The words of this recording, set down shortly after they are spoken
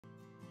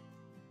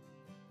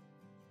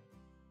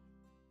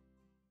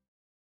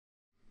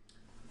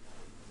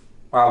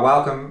Well,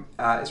 welcome.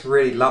 It's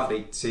really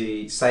lovely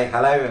to say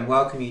hello and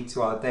welcome you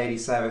to our daily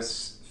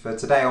service for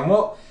today on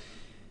what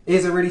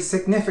is a really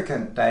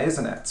significant day,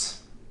 isn't it?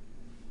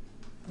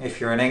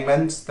 If you're in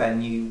England,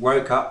 then you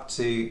woke up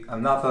to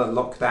another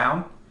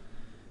lockdown.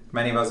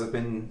 Many of us have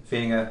been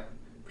feeling a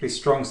pretty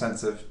strong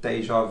sense of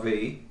deja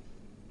vu.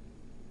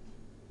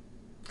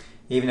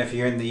 Even if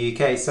you're in the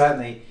UK,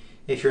 certainly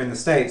if you're in the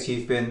States,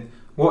 you've been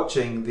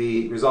watching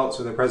the results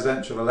of the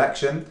presidential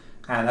election.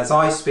 And as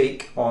I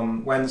speak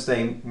on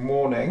Wednesday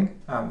morning,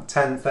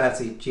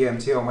 10:30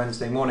 GMT on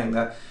Wednesday morning,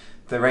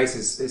 the race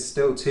is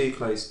still too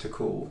close to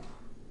call.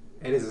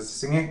 It is a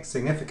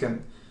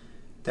significant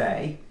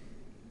day.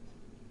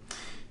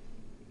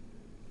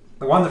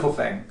 The wonderful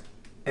thing,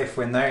 if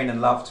we're known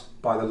and loved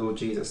by the Lord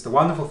Jesus, the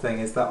wonderful thing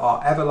is that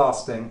our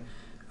everlasting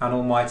and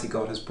almighty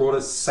God has brought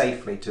us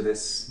safely to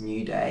this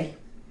new day.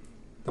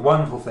 The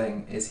wonderful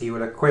thing is He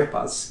will equip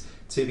us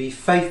to be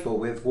faithful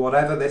with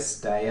whatever this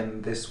day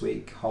and this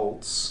week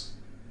holds.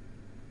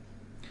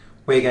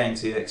 We're going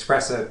to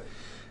express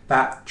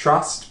that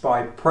trust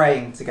by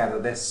praying together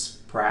this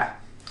prayer.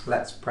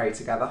 Let's pray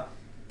together.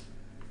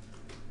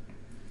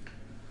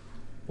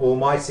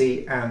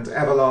 Almighty and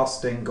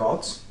everlasting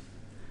God,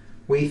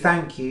 we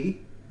thank you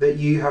that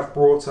you have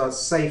brought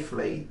us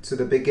safely to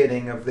the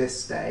beginning of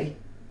this day.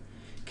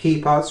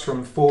 Keep us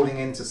from falling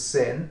into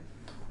sin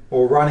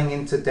or running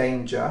into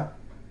danger.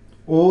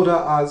 Order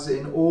us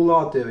in all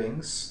our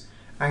doings,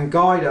 and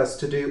guide us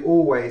to do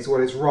always what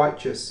is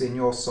righteous in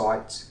your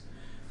sight.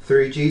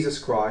 Through Jesus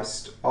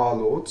Christ our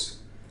Lord.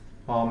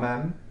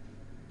 Amen.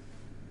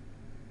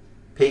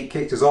 Pete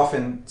kicked us off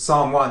in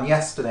Psalm 1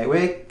 yesterday.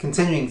 We're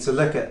continuing to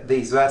look at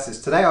these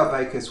verses. Today our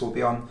focus will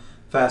be on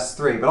verse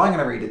 3, but I'm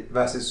going to read it,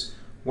 verses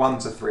 1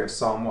 to 3 of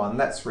Psalm 1.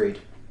 Let's read.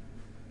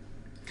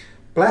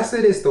 Blessed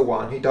is the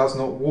one who does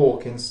not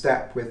walk in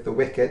step with the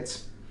wicked,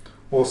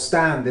 or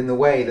stand in the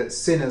way that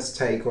sinners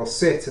take, or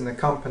sit in the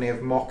company of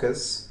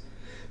mockers,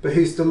 but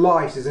whose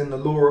delight is in the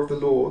law of the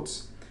Lord,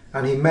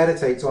 and he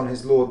meditates on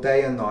his law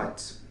day and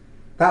night.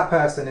 That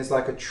person is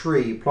like a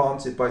tree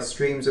planted by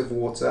streams of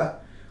water,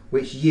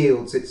 which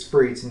yields its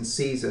fruit in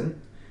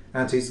season,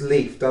 and whose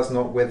leaf does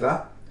not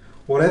wither.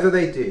 Whatever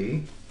they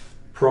do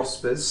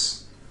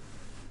prospers.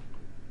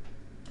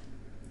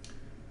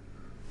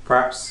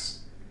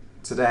 Perhaps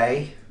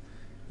today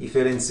you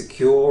feel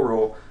insecure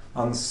or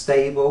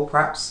unstable,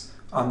 perhaps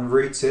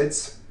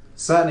unrooted.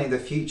 Certainly the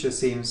future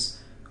seems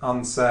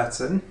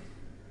uncertain.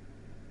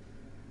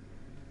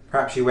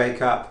 Perhaps you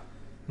wake up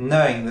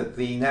knowing that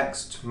the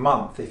next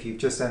month, if you've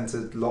just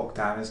entered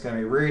lockdown, is going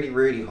to be really,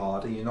 really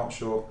hard and you're not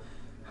sure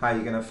how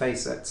you're going to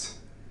face it.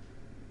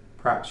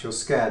 Perhaps you're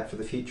scared for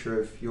the future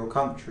of your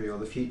country or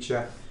the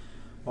future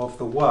of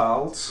the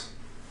world.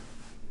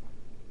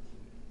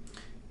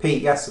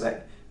 Pete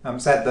yesterday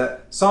said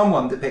that Psalm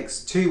 1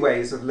 depicts two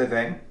ways of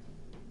living.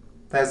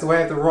 There's the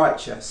way of the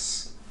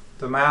righteous,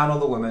 the man or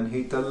the woman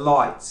who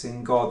delights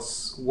in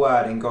God's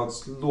word, in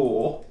God's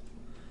law.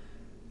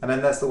 And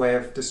then there's the way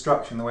of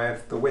destruction, the way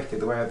of the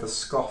wicked, the way of the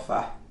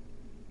scoffer.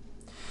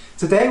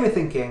 Today we're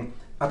thinking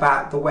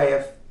about the way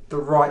of the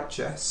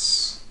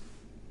righteous,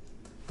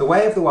 the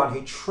way of the one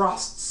who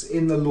trusts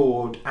in the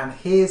Lord and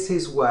hears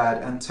his word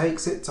and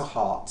takes it to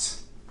heart.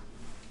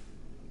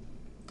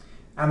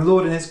 And the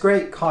Lord, in his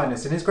great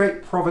kindness, in his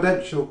great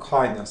providential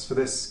kindness for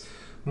this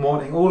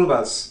morning, all of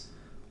us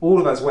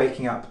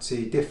waking up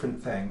to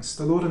different things,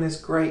 the Lord in his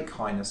great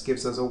kindness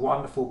gives us a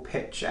wonderful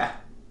picture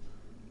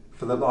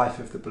for the life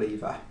of the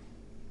believer.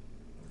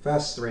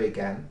 Verse 3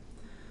 again.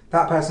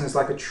 That person is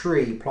like a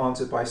tree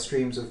planted by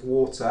streams of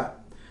water,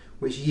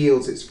 which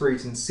yields its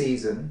fruit in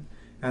season,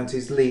 and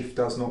whose leaf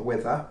does not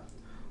wither.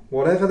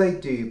 Whatever they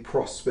do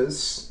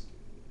prospers.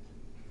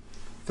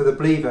 For the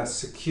believer,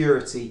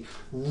 security,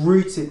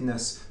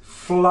 rootedness,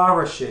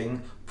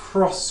 flourishing,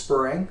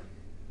 prospering.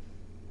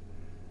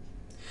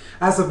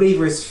 As the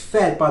believer is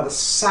fed by the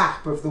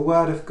sap of the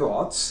Word of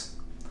God,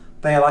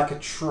 they are like a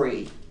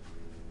tree.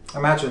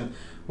 Imagine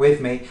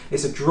with me,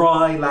 it's a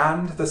dry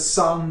land, the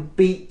sun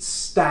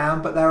beats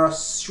down, but there are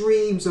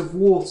streams of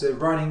water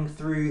running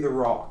through the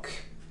rock.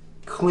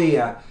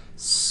 Clear,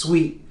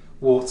 sweet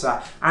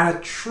water. And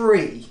a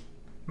tree,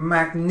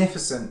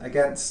 magnificent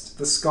against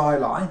the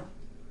skyline,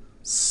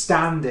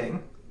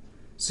 standing,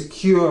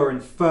 secure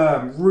and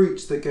firm,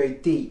 roots that go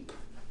deep,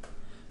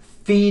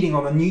 feeding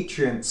on the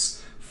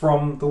nutrients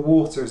from the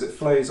water as it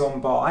flows on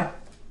by.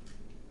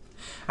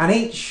 And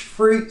each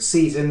fruit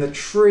season the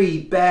tree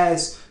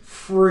bears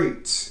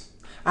fruit,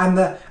 and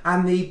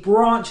the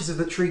branches of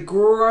the tree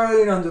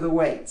groan under the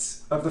weight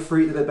of the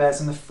fruit that it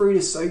bears, and the fruit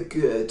is so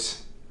good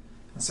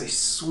and so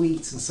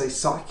sweet and so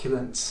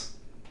succulent.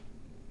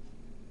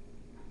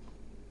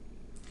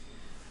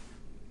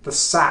 The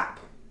sap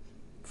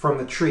from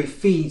the tree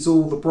feeds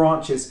all the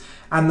branches,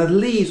 and the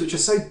leaves, which are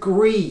so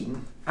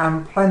green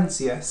and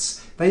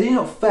plenteous, they do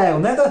not fail.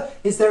 Never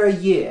is there a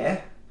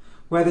year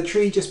where the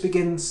tree just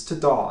begins to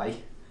die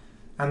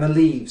and the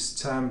leaves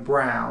turn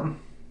brown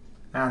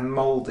and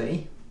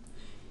mouldy.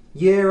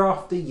 Year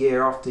after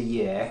year after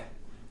year,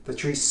 The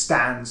tree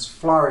stands,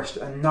 flourished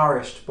and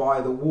nourished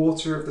by the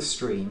water of the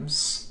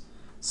streams,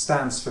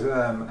 stands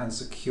firm and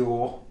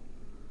secure,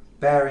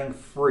 bearing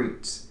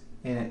fruit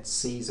in its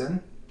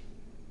season.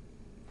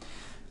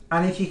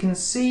 And if you can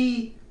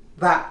see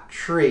that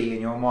tree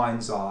in your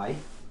mind's eye,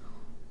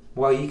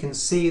 well, you can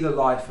see the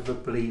life of a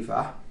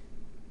believer,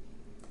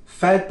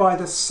 fed by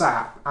the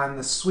sap and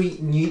the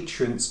sweet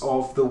nutrients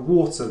of the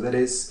water that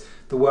is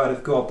the Word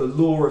of God, the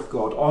law of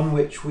God, on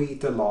which we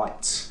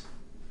delight.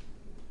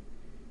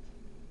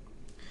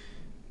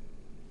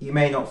 You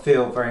may not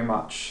feel very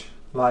much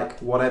like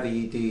whatever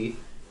you do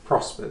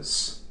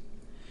prospers.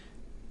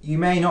 You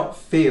may not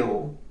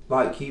feel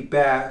like you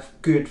bear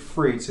good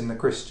fruit in the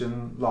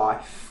Christian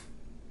life.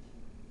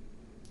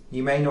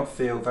 You may not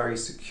feel very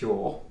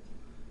secure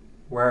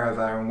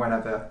wherever and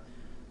whenever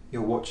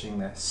you're watching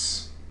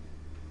this.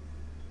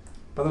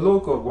 But the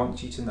Lord God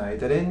wants you to know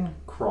that in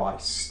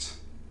Christ,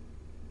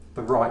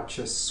 the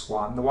righteous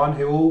one, the one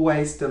who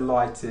always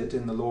delighted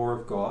in the law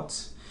of God,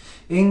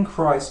 in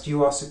Christ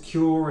you are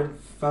secure and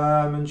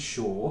firm and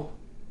sure.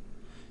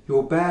 You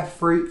will bear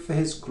fruit for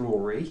his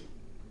glory.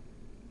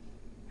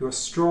 You are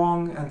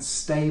strong and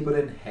stable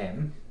in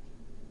him.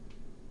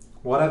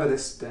 Whatever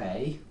this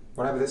day,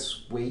 whatever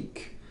this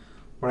week,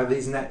 whatever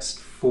these next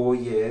 4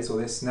 years or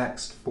this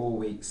next 4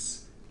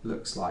 weeks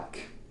looks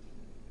like.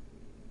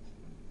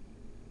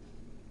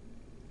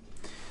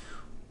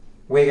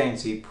 We're going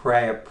to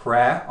pray a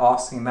prayer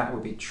asking that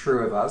would be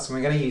true of us. And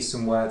we're going to use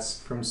some words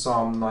from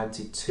Psalm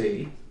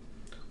 92.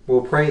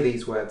 We'll pray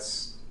these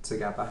words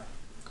together.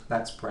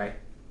 Let's pray.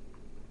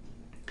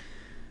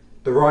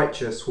 The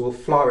righteous will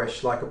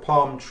flourish like a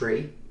palm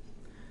tree.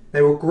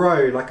 They will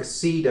grow like a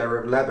cedar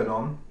of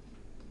Lebanon.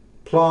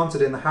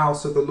 Planted in the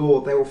house of the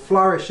Lord, they will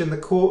flourish in the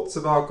courts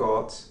of our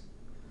God.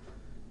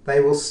 They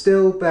will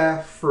still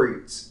bear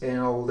fruit in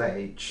old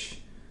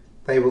age.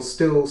 They will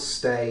still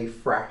stay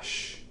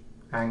fresh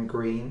and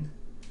green,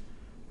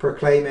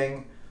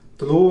 proclaiming,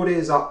 "The Lord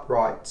is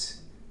upright.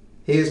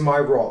 He is my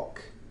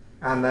rock,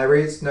 and there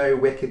is no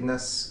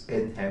wickedness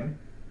in him."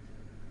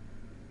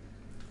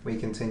 We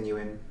continue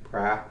in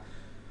prayer.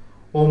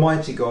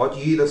 Almighty God,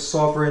 you the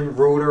sovereign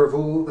ruler of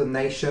all the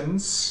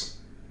nations,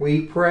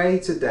 we pray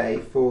today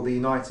for the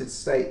United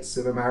States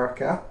of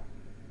America.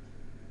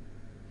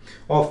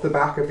 Off the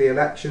back of the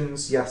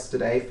elections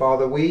yesterday,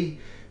 Father, we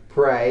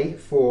pray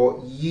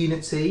for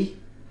unity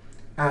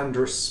and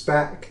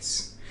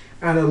respect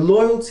and a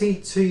loyalty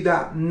to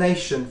that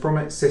nation from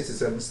its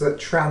citizens that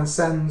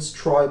transcends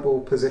tribal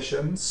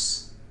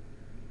positions.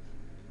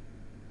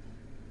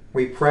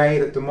 We pray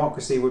that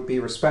democracy would be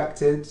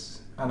respected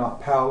and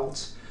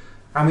upheld,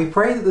 and we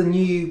pray that the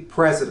new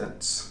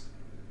president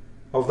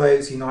of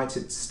those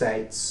United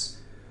States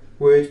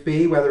would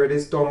be, whether it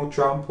is Donald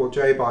Trump or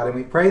Joe Biden,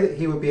 we pray that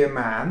he would be a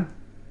man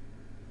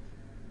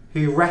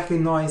who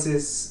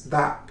recognises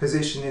that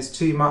position is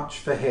too much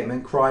for him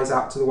and cries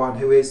out to the one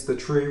who is the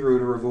true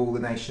ruler of all the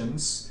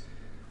nations.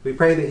 We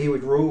pray that he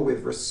would rule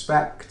with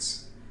respect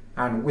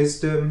and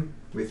wisdom,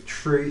 with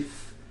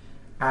truth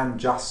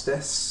and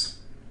justice.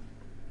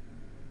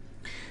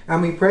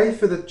 And we pray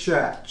for the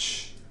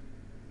church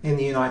in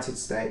the United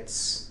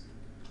States.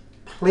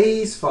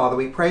 Please, Father,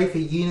 we pray for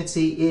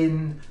unity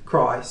in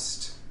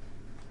Christ,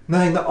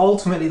 knowing that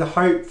ultimately the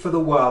hope for the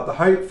world, the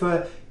hope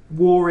for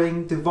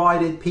warring,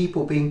 divided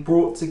people being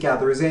brought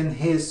together is in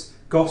his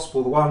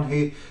gospel, the one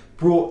who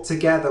brought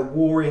together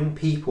warring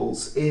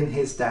peoples in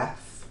his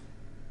death.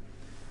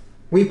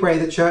 We pray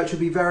the church will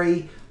be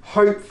very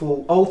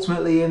hopeful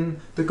ultimately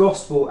in the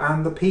gospel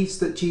and the peace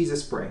that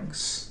Jesus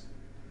brings.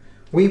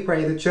 We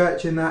pray the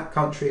church in that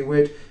country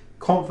would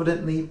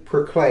confidently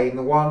proclaim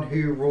the one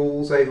who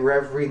rules over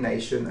every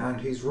nation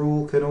and whose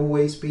rule can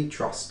always be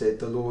trusted,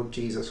 the Lord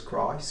Jesus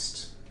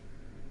Christ.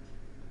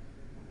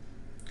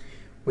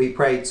 We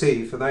pray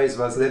too for those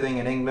of us living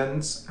in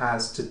England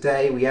as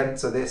today we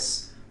enter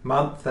this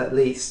month at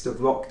least of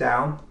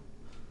lockdown.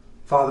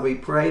 Father, we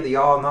pray the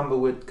R number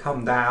would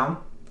come down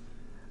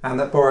and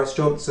that Boris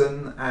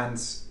Johnson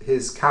and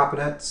his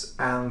cabinet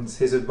and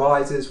his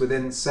advisors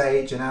within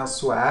Sage and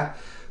elsewhere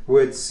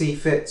would see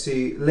fit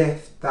to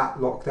lift that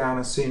lockdown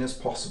as soon as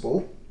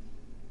possible.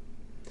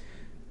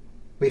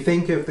 We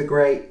think of the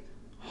great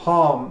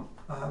harm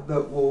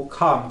that will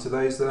come to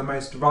those that are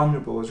most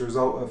vulnerable as a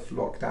result of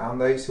lockdown,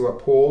 those who are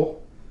poor,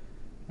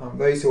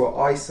 those who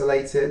are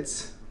isolated,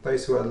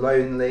 those who are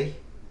lonely.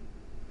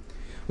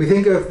 We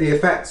think of the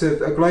effects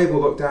of a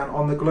global lockdown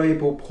on the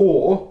global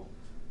poor,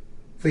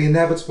 the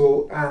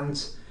inevitable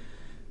and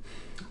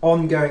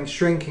ongoing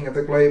shrinking of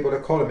the global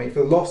economy, for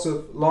the loss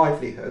of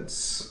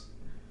livelihoods.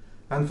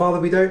 And Father,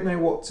 we don't know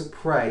what to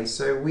pray,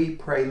 so we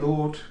pray,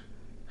 Lord,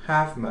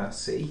 have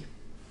mercy.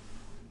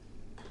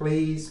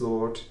 Please,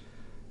 Lord,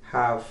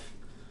 have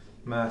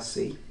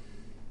mercy.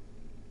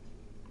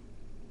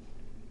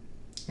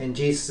 In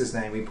Jesus'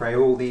 name we pray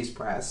all these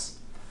prayers.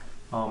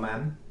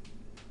 Amen.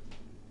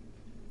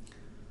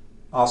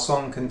 Our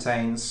song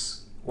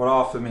contains what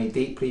are for me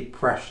deeply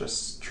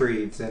precious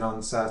truths in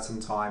uncertain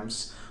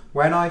times.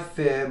 When I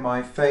fear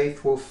my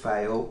faith will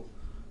fail,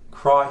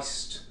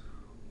 Christ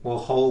will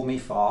hold me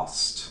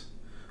fast.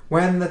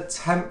 When the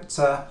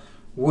tempter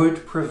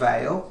would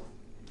prevail,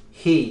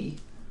 he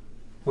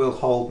will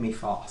hold me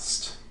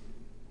fast.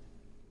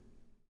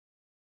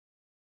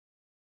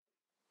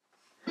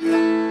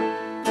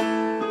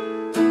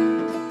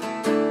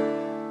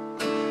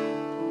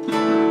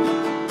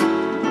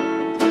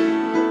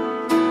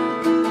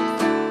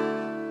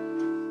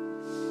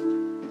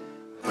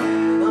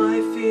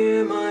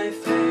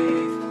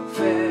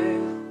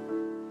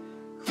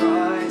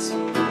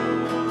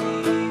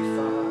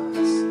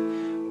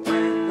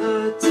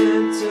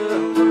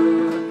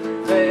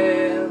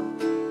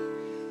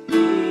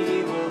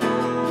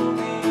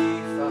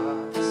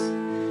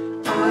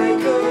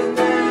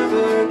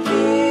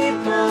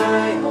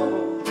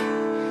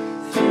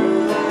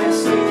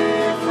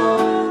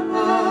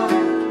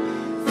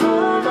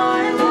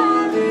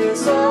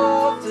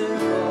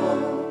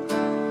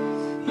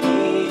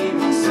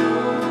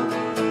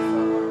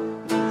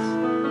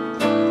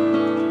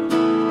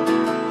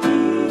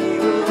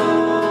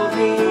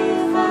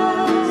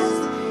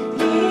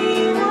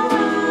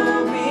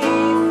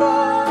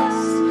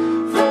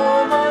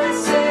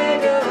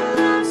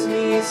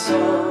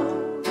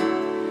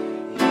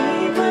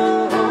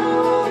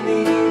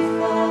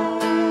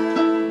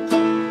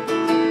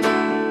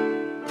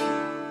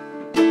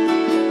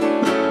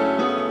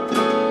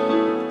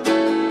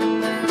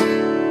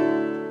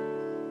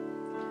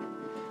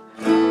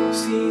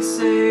 He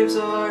saves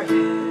our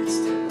his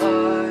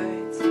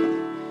delight.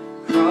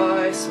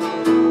 Christ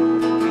will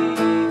hold me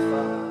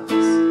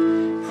fast.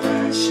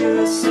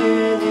 Precious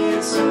in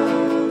his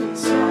holy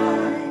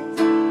sight.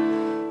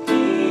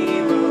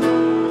 He will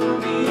hold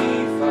me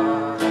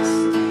fast.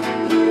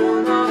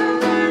 He'll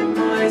not let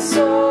my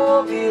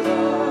soul be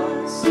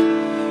lost.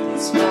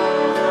 His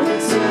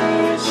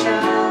promises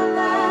shall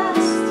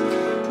last.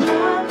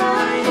 Not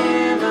by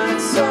him I'm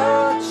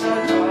such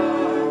a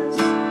cause.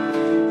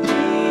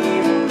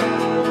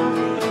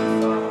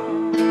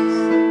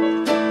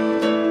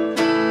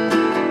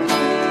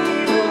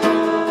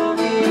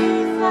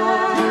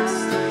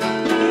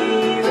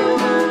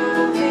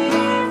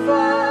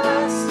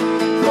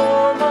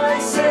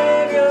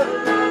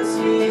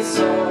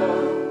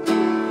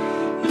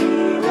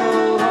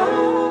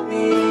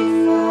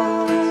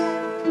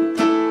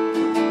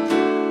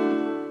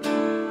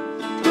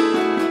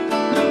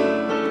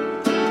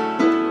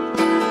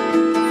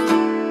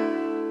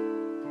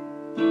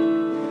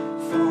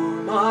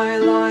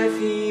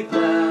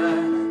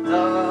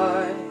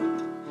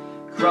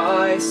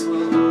 Christ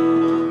will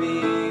hold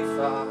me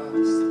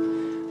fast.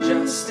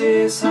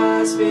 Justice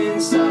has been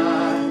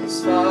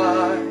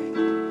satisfied.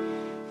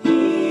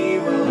 He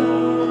will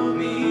hold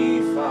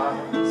me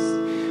fast.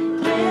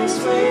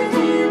 Raised with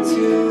him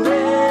to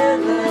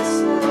endless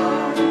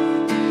life.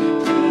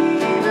 He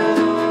will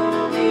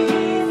hold me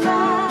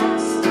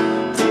fast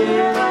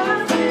till our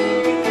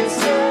faith is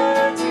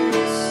turned to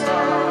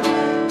sight.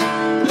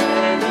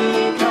 When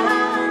he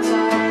comes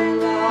at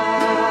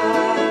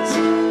last.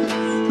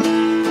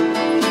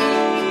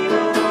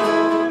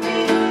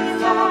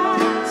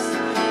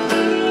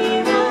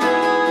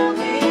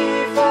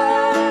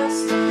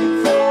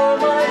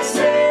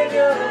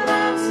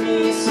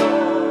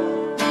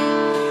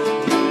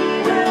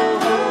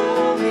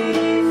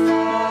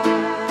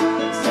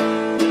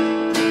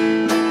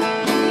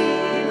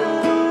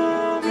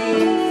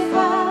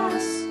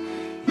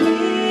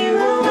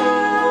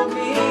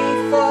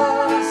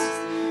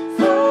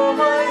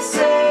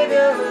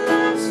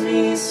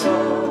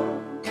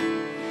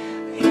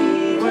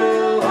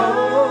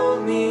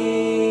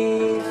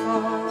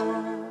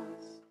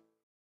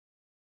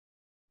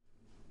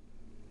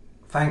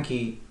 Thank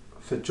you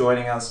for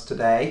joining us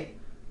today.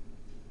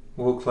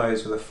 We'll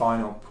close with a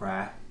final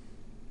prayer.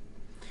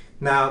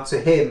 Now to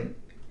him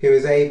who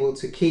is able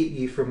to keep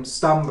you from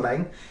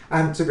stumbling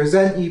and to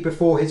present you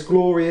before his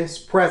glorious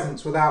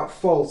presence without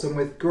fault and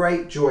with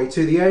great joy,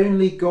 to the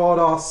only God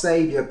our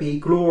Saviour be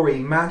glory,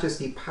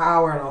 majesty,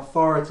 power and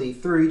authority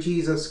through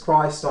Jesus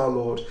Christ our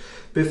Lord,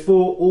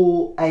 before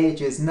all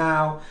ages,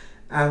 now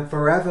and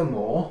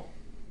forevermore.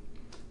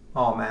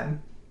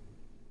 Amen.